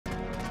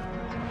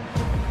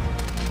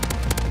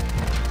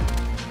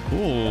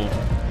Cool.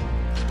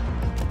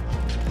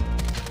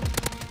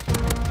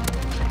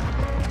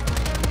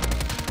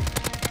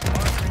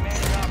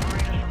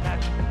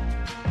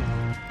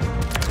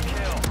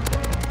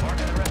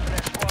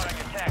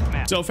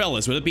 So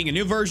fellas, with it being a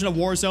new version of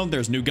Warzone,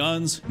 there's new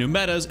guns, new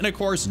metas, and of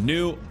course,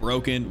 new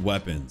broken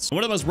weapons.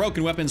 One of the most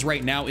broken weapons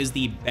right now is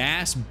the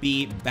Bas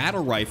B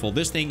battle rifle.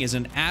 This thing is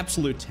an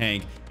absolute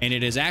tank, and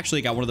it has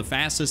actually got one of the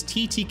fastest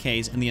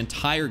TTKs in the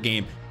entire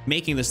game,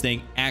 making this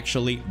thing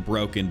actually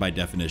broken by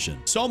definition.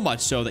 So much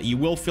so that you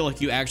will feel like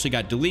you actually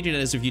got deleted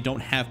as if you don't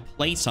have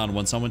plates on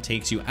when someone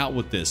takes you out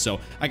with this. So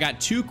I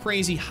got two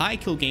crazy high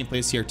kill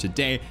gameplays here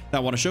today that I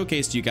want to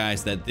showcase to you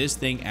guys that this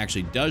thing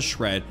actually does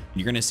shred. And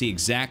you're going to see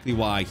exactly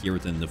why here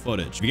within the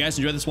footage. If you guys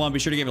enjoyed this one, be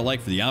sure to give it a like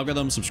for the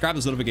algorithm, subscribe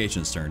with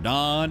notifications turned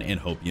on, and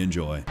hope you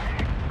enjoy.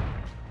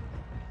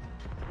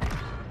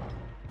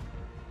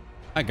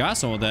 I got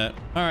some of that.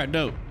 All right,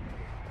 dope.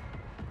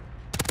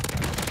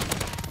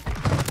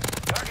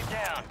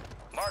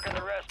 Marking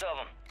the rest of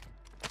them.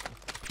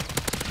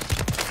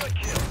 Good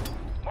kill.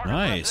 Marking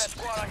Nice. that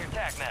squad on your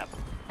tac map.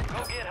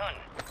 Go get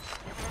hunting.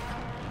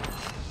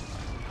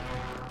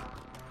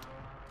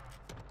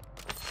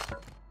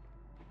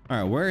 All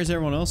right, where is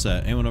everyone else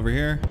at? Anyone over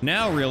here?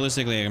 Now,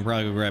 realistically, I can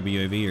probably go grab a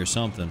UAV or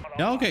something.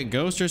 Y'all get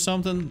Ghost or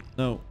something?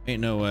 No, ain't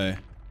no way.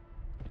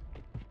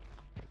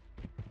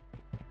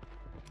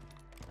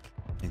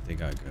 I think they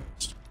got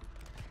Ghost.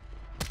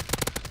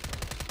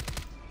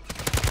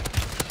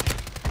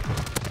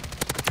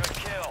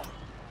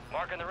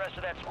 Marking the rest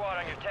of that squad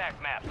on your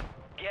tac map.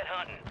 Get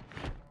hunting.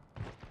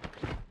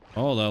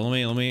 Hold on,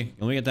 let me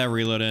get that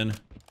reload in.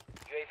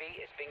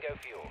 UAV is bingo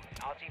fuel.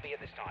 RTV at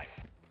this time.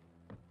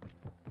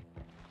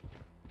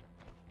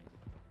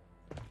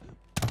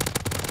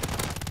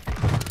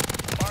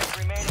 Mark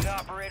remaining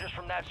operators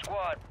from that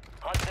squad.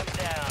 Hunt them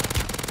down.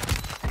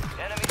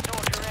 Enemy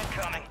soldier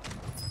incoming.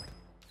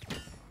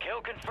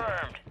 Kill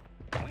confirmed.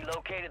 We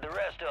located the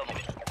rest of them.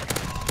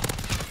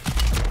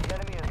 The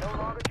enemy is no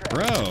longer tracked.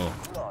 Bro.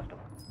 We lost them.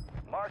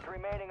 Mark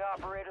remaining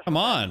operators. Come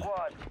on.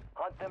 Squad.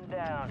 Hunt them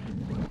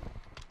down.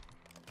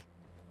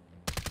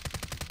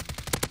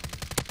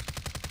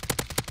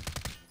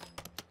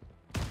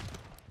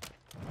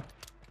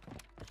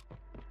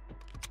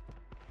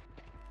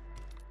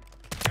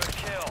 Good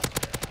kill.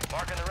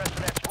 Marking the rest of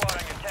that squad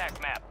on your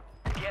tac map.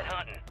 Get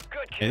hunting.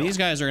 Good kill. Yeah, these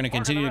guys are going to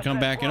continue to come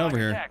back in over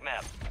here.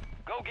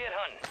 Go get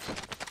hunting.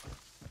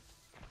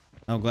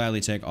 I'll gladly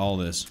take all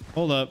this.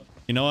 Hold up.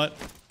 You know what?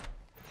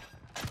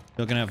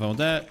 Still can have fun with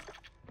that.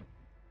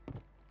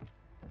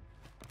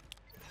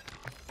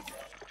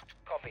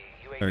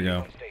 There we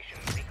go.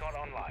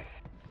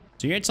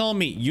 So you're telling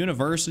me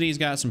university's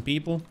got some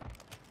people?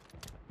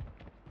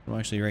 I'm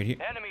actually right here.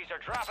 Enemies are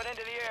dropping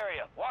into the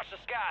area. Watch the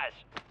skies.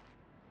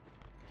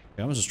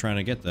 I was just trying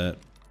to get that.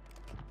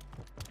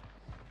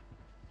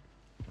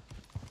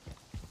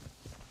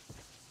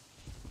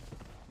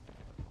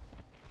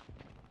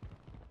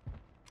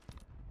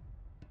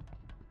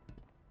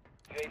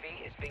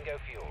 UAV is bingo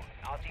fuel.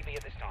 RTV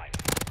at this time.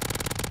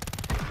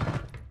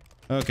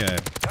 Okay.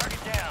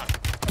 Target down.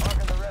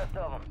 Marking the rest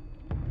of them.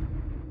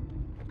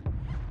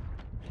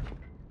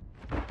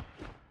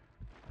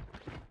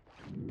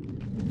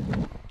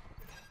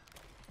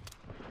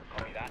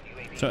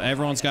 So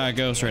everyone's got a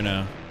Ghost right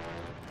now.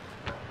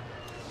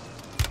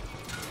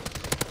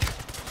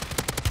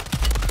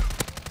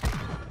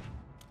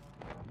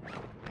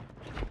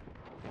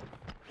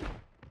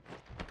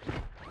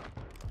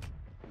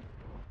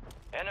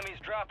 Enemies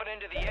dropping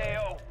into the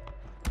AO.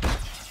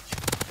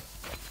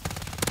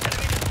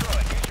 Enemy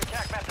destroyed. Use your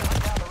tac map to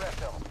hunt down the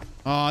rest of them.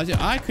 Oh,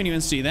 I couldn't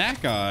even see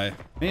that guy.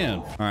 Man.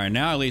 All right,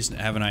 now I at least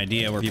have an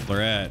idea where people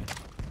are at.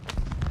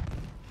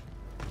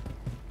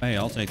 Hey,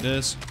 I'll take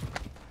this.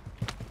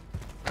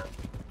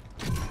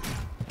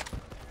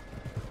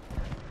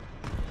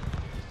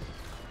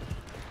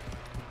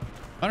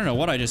 I don't know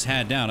what I just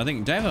had down. I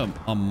think, did I have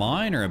a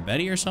mine or a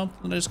Betty or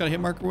something that I just got a hit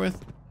marker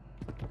with?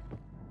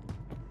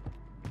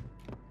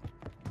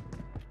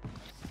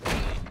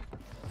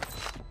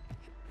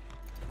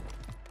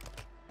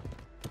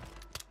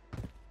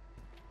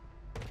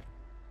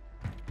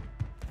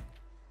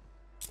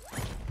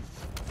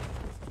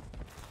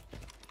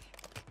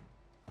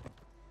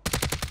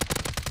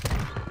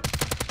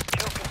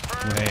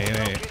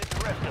 Wait.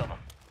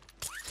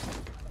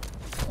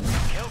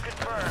 Kill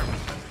confirmed.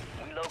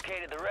 We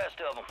located the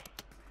rest of them.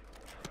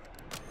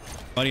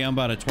 Buddy, I'm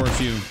about to torch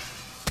you.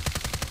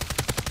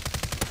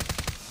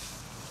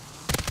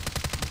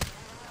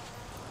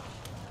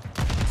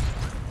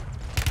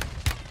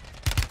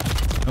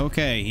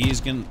 Okay,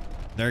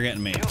 they're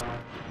getting me. Kill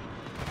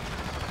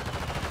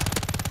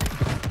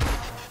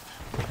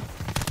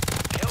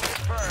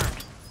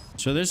confirmed.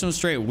 So there's some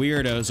straight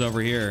weirdos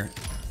over here.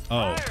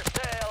 Oh. Fire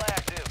sale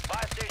active.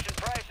 Buy station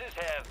prices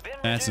have been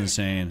That's reduced.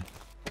 insane.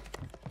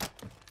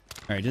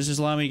 All right, does this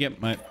allow me to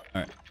get my... All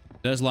right.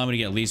 It does allow me to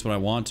get at least what I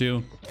want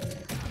to.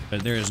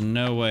 But there is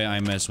no way I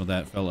mess with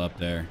that fella up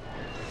there.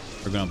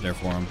 We're going up there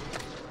for him.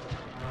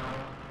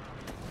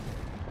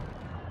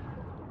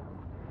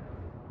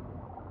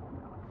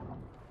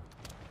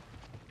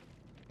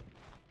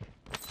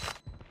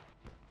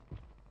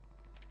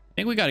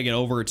 think we got to get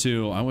over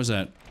to, we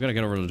got to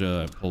get over to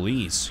the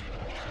police.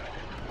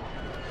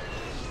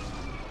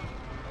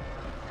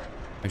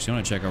 Actually, I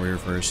want to check over here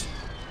first.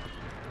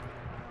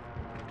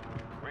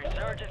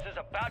 Resurgence is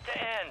about to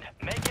end.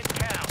 Make it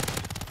count.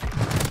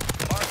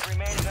 Mark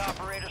remaining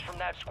operators from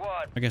that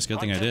squad. I guess good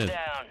thing I Hunt them did.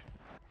 down.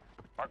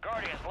 Our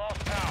Guardians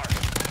lost power.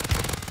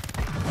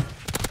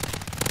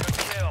 Good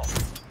kill.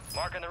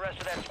 Marking the rest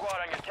of that squad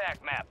on your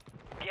TAC map.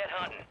 Get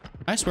hunting.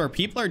 I swear,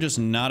 people are just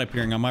not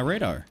appearing on my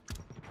radar.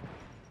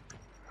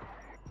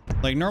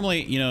 Like,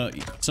 normally, you know,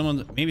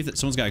 maybe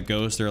someone's got a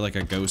ghost or like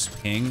a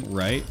ghost ping,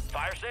 right?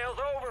 Fire sales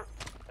over.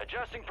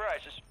 Adjusting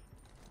prices.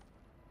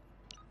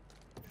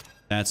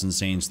 That's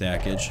insane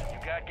stackage.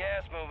 You got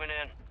gas moving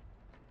in.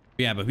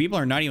 Yeah, but people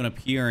are not even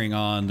appearing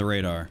on the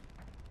radar.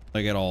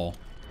 Like, at all.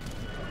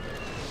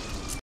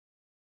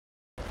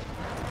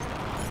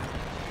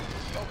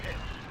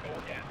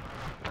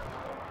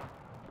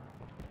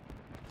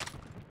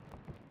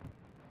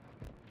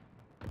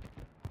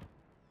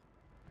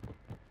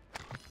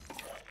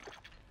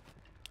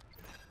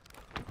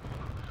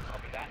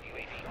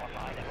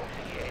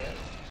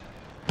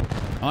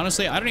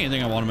 Honestly, I don't even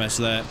think I want to mess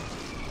with that.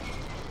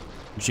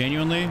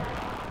 Genuinely. I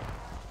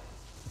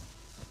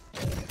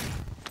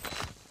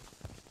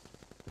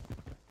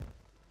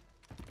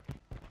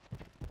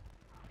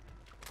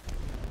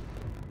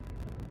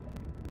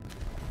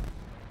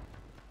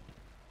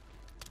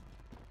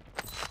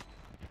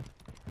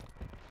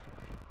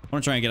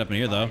want to try and get up in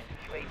here, though.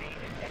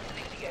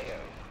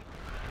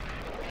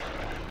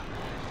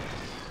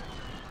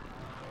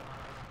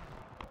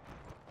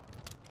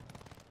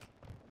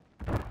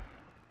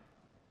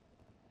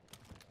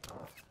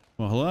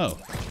 Well, hello.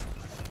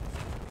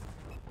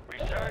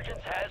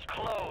 Resurgence has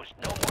closed.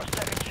 No more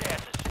second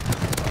chances.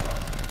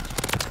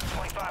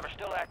 25 are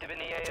still active in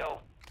the AO.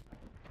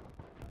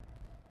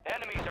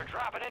 Enemies are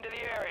dropping into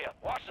the area.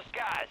 Watch the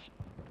skies.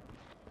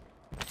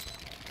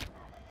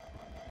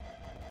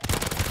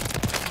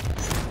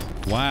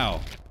 Wow.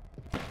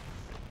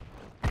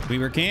 We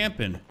were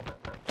camping.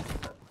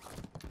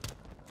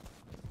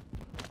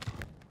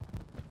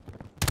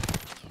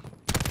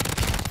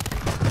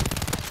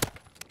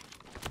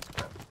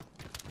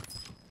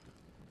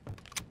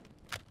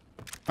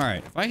 All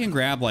right, if I can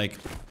grab, like,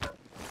 I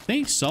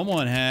think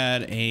someone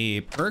had a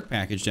perk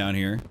package down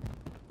here.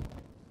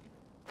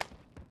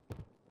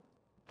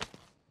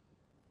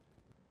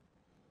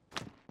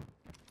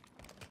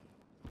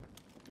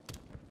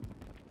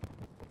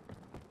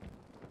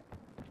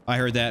 I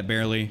heard that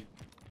barely.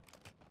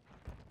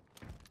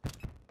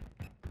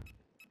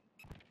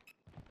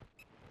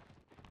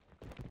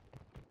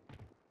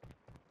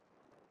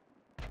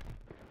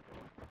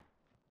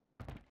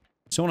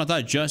 Someone I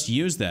thought just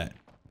used that.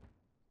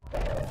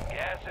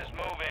 Gas is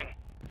moving.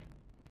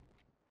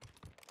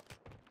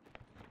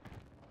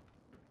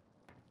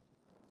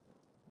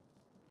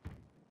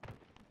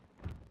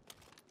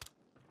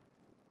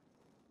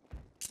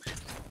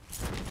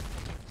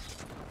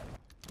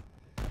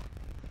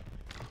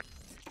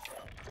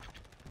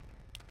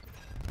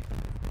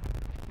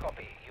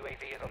 Copy.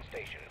 UAV is on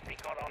station.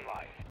 Recon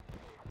online.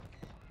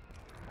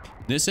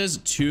 This is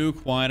too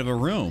quiet of a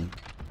room.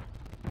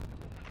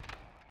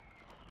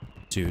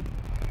 Dude.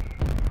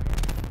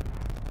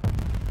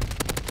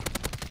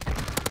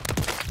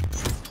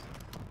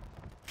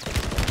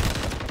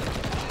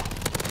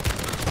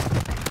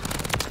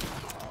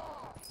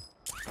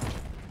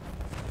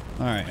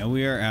 All right, and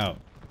we are out.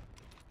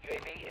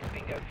 UAV is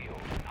bingo fuel.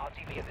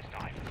 RTV at this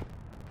time.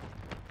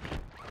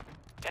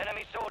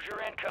 Enemy soldier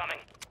incoming.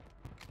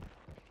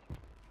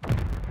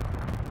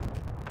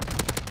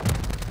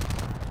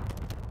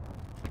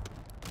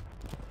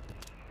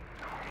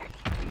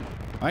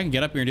 I can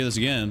get up here and do this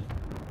again.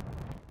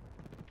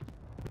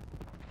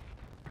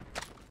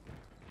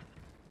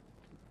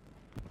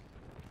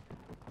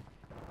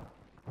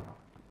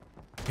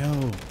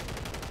 Yo.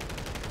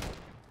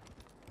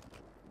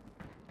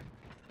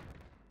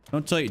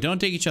 Don't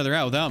take each other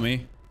out without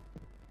me.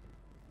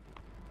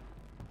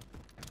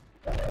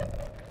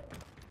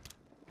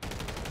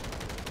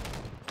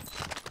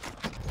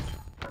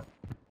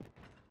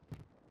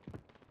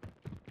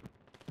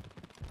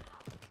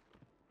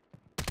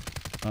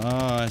 Oh,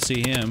 I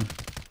see him.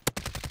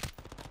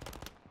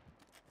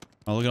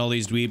 Oh, look at all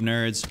these dweeb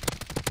nerds.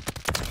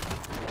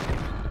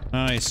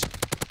 Nice.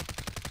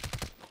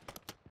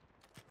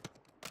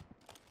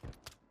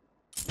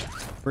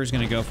 First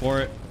gonna go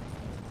for it.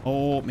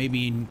 Oh,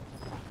 maybe.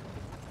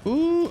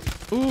 Ooh,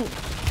 ooh.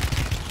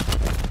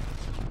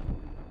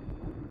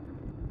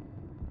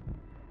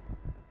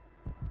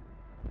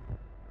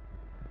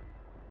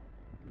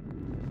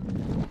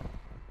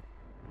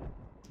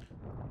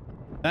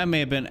 That may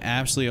have been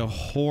absolutely a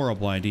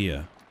horrible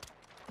idea.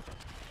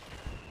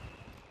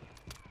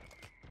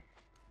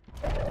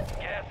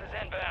 Gas is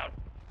inbound.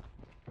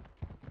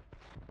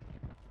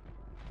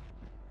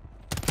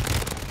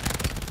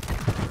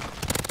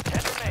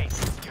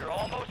 Estimate, you're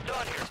almost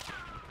done here.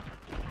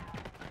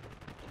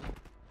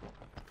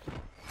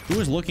 Who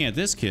was looking at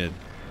this kid?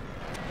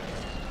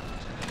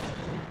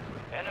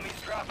 Enemies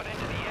dropping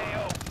into the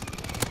AO.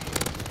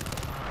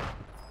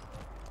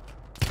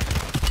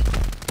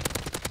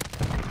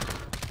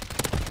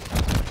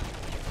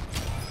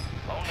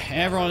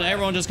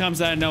 Everyone just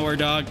comes out of nowhere,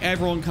 dog.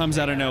 Everyone comes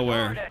out of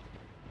nowhere.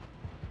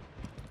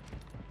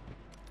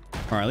 All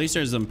right, at least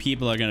there's some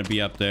people that are gonna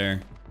be up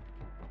there.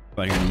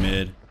 About here in the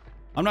mid.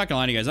 I'm not gonna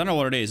lie to you guys. I don't know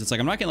what it is. It's like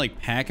I'm not getting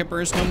like packet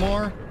burst no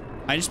more.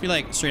 I just be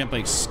like straight up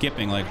like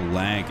skipping, like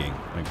lagging.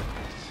 Like...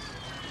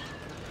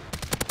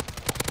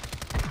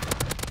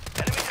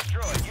 Enemy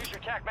destroyed. Use your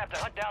tac map to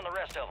hunt down the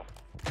rest of them.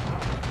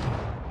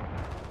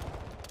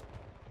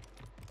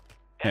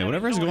 Hey,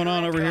 whatever's going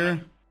on over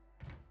here,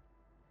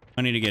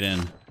 I need to get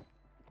in.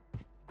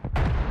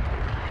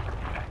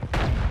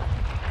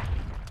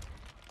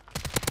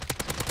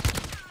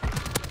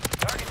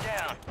 Target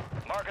down.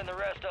 Marking the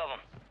rest of them.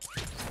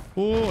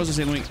 Ooh, what's it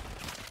say? Let me...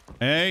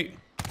 Hey.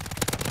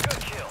 Good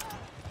kill.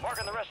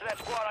 Marking the rest of that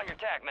squad on your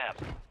tac map.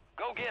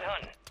 Go get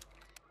hunting.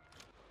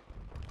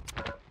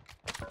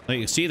 Like,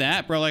 you see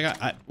that, bro? Like,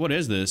 what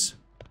is this?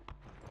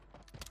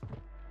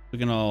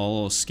 Looking all a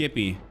little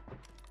skippy.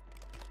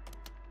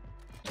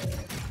 Good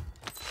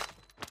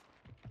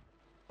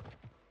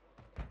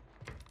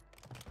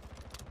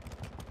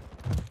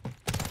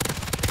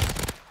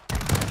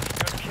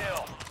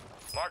kill.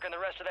 Marking the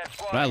rest of that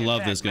squad. But I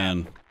love this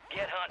gun.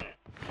 Get hunting.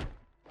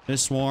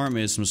 This swarm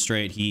is some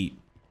straight heat.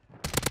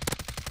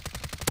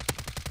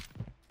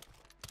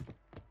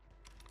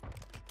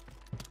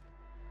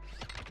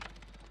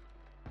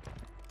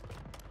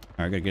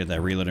 All right, gotta get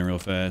that reloading real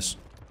fast.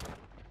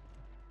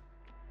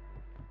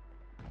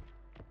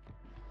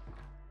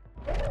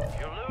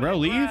 Bro,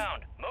 leave.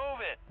 Ground. Move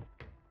it.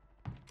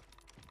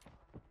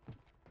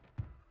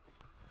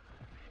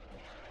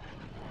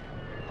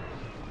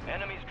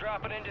 Enemies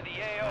dropping into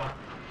the AO.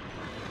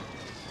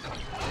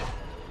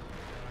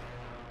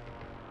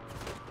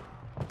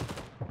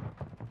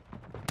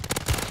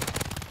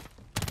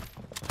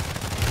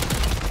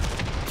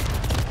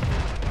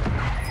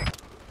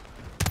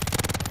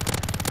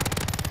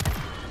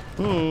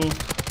 Ooh.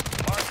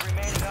 Mark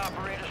remaining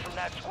operators from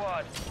that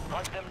squad.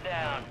 Hunt them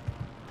down.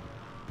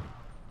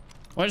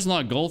 Why just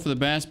not gold for the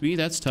Bas B?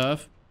 That's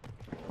tough.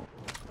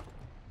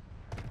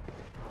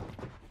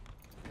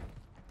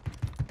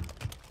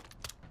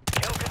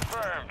 Kill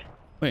confirmed.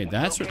 Wait,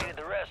 that's what... Located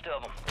the rest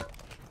of them.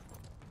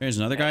 There's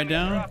another guy Enemies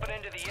down? dropping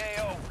into the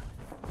AO.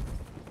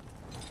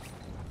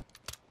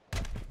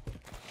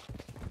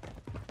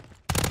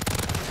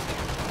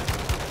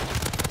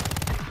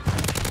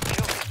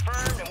 Kill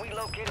confirmed, and we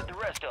located the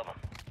rest of them.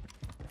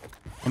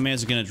 My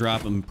man's gonna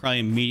drop him probably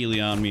immediately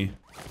on me.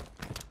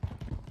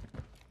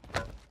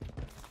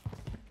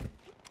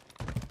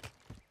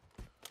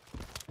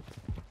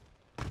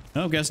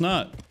 No, guess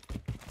not.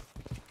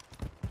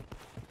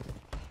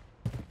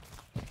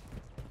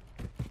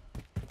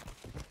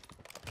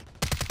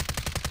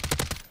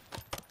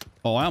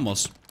 Oh, I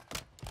almost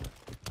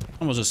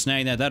just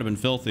snagged that. That'd have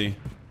been filthy.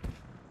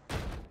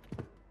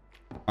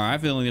 All right, I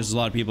feel like there's a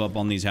lot of people up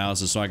on these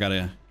houses, so I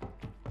gotta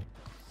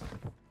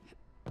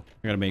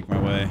make my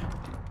way.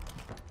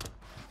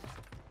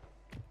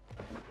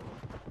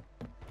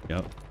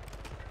 Yep.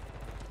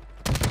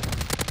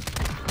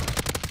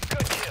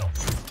 Good kill.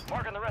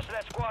 Marking the rest of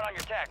that squad on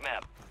your tac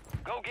map.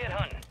 Go get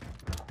hunting.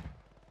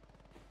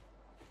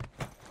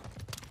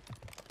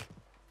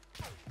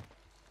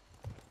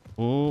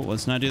 Oh,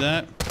 let's not do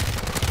that.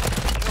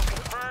 Kill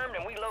confirmed,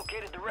 and we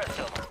located the rest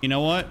of them. You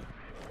know what?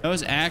 That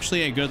was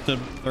actually a good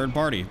third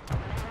party.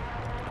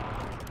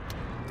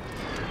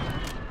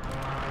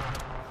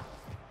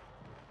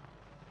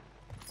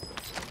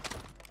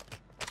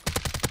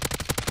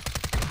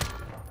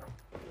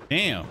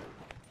 Damn.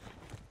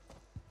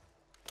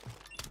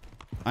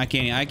 I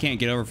can't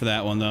get over for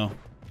that one though.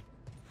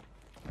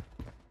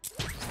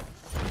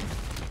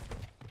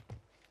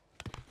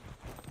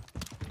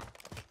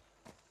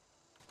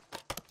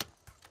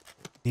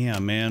 Yeah,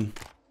 man.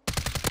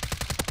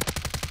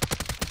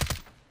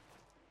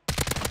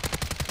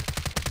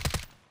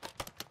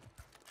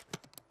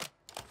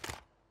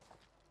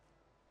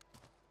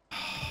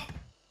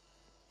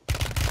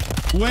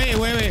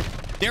 Wait.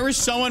 There was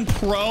someone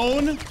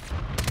prone?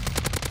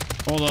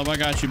 Hold up, I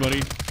got you, buddy.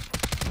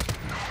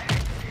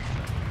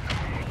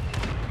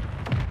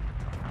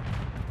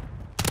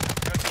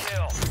 Good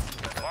kill.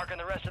 Marking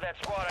the rest of that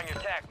squad on your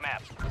tac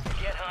map.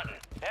 Get hunting.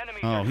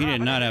 Enemies Oh, are he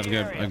did dropping not into have the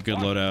a area. good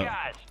Watch loadout. the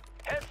skies.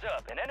 Heads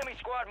up, an enemy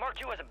squad marked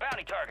you as a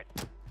bounty target.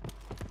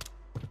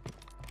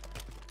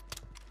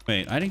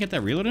 Wait, I didn't get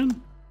that reload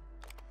in?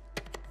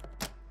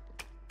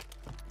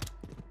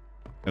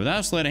 Without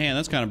a sleight of hand,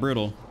 that's kind of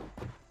brutal.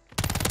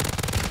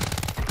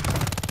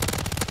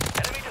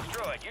 Enemy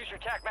destroyed. Use your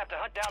tac map to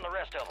hunt down the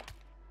rest of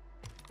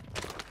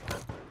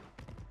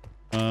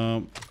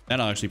them.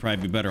 That'll actually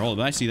probably be better. Hold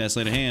up, I see that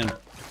sleight of hand.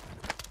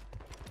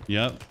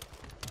 Yep.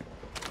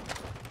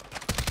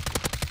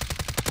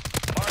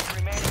 Mark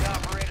remaining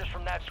operators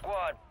from that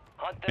squad.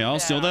 Hunt them Yeah, I'll down.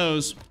 steal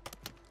those.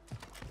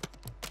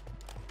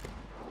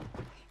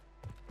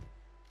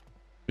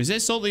 Is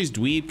this still these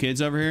dweeb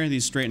kids over here?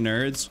 These straight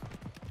nerds?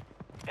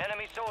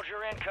 Enemy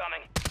soldier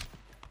incoming.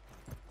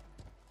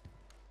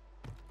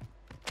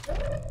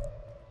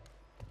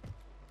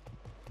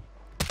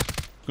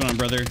 What's going on,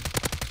 brother?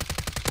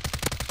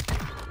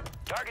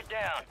 Target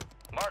down.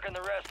 Marking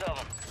the rest of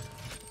them.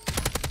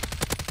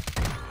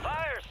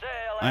 Fire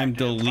sale. I'm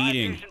active.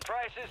 deleting. Buy station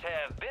prices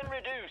have been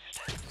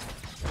reduced.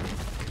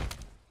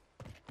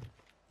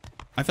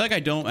 I feel like I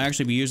don't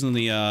actually be using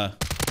the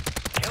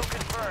Kill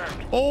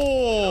confirmed.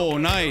 Oh, Locate the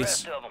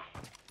nice. rest of 'em.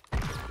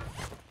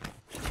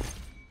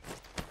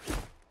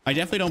 I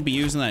definitely don't be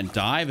using that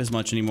dive as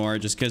much anymore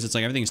just because it's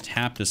like everything's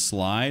tapped to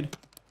slide,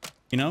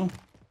 you know?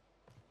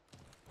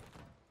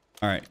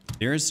 All right,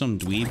 there's some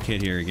dweeb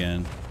kid here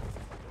again.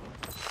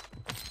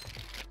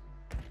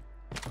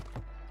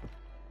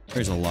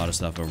 There's a lot of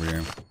stuff over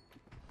here.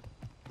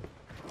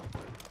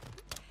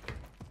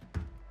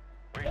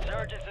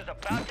 Resurgence is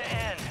about to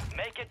end.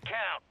 Make it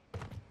count.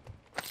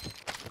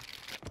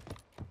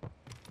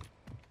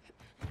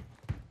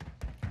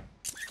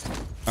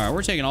 All right,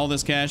 we're taking all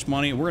this cash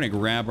money. We're gonna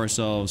grab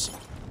ourselves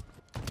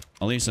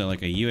at least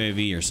like a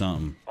UAV or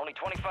something. Only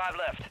 25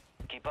 left.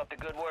 Keep up the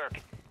good work.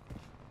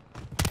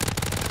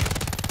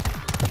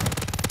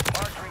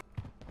 Mark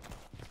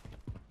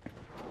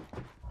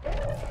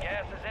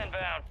gas is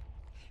inbound.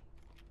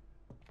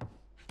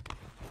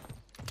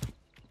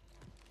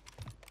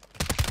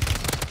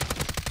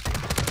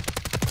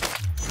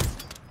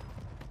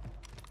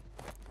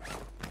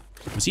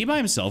 Was he by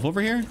himself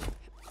over here?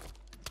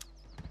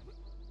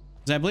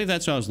 Because I believe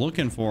that's what I was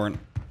looking for.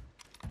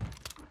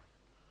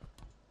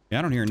 Yeah,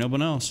 I don't hear no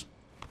one else.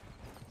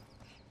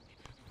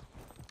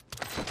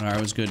 All right,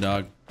 what's good,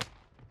 dog?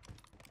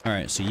 All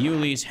right, so you at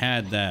least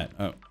had that.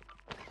 Oh.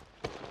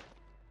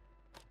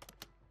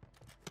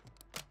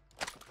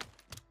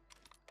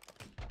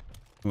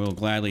 We'll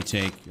gladly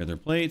take your other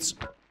plates.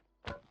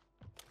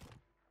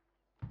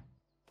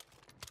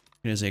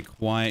 It is a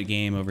quiet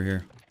game over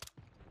here.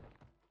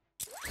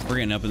 We're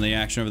getting up in the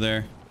action over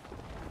there.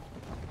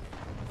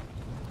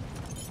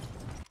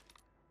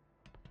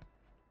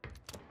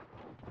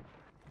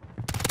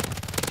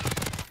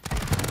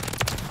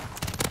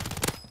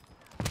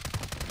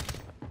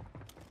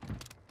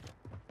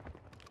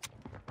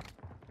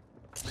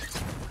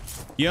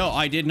 Yo,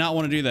 I did not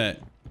want to do that.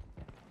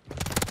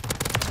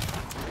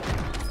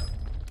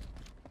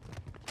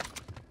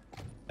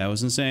 That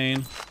was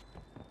insane.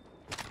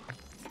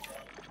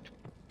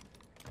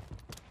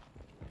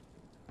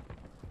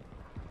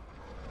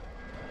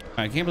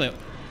 I can't believe.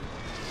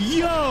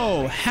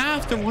 Yo,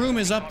 half the room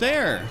is up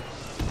there.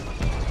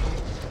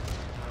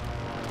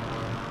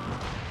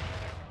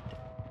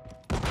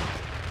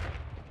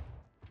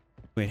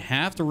 Wait,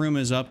 half the room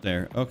is up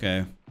there.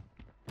 Okay.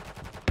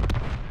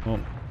 Well,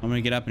 I'm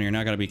gonna get up in here.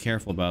 Now I gotta be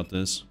careful about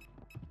this.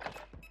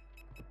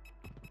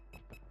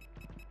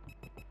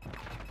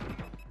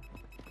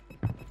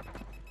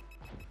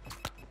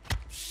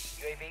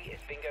 UAV is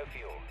bingo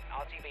fuel.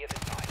 RTV at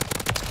this time.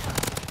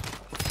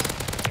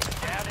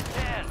 Down to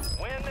 10.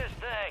 Win this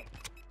thing.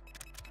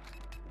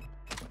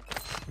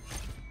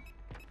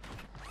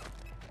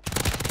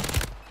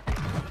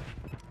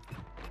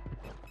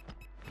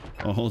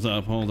 Oh, hold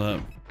up, hold up.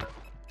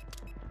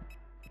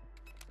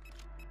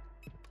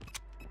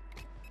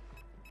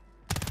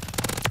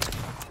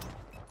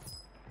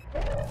 You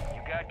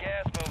got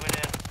gas moving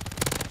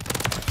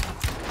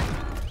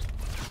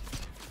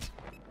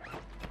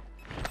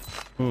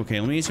in. Okay,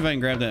 let me see if I can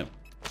grab that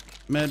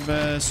med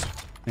vest.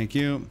 Thank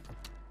you.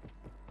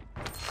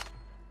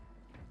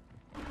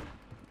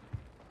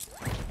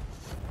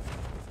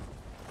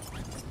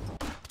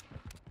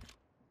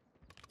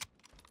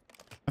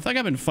 I feel like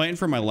I've been fighting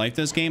for my life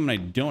this game and I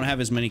don't have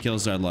as many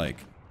kills as I'd like.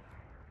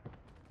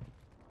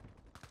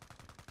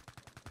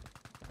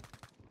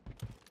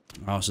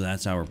 Oh, so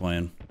that's how we're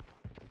playing.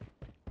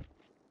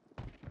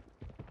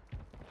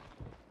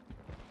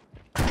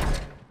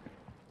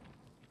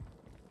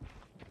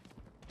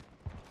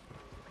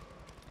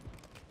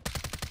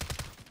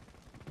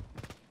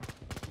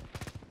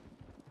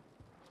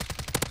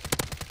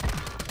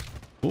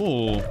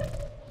 Ooh.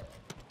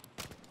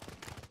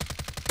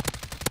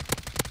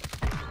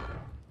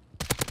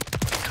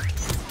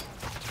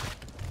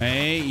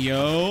 Hey,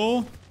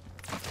 yo.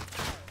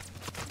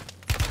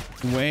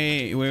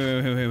 Wait.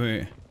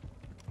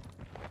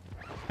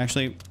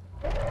 Actually,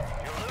 You're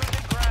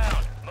losing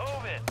ground.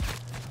 Move it.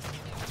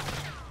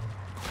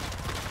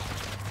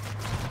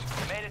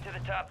 You made it to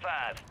the top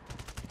 5.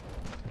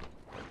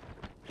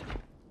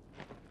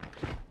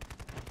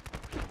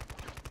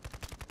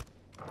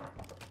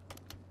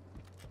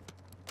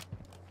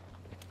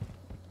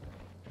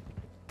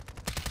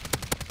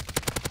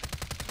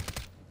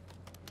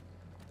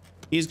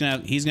 he's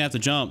gonna have to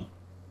jump.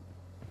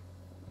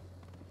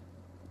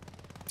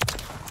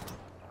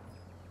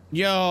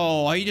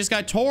 Yo, he just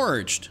got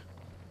torched.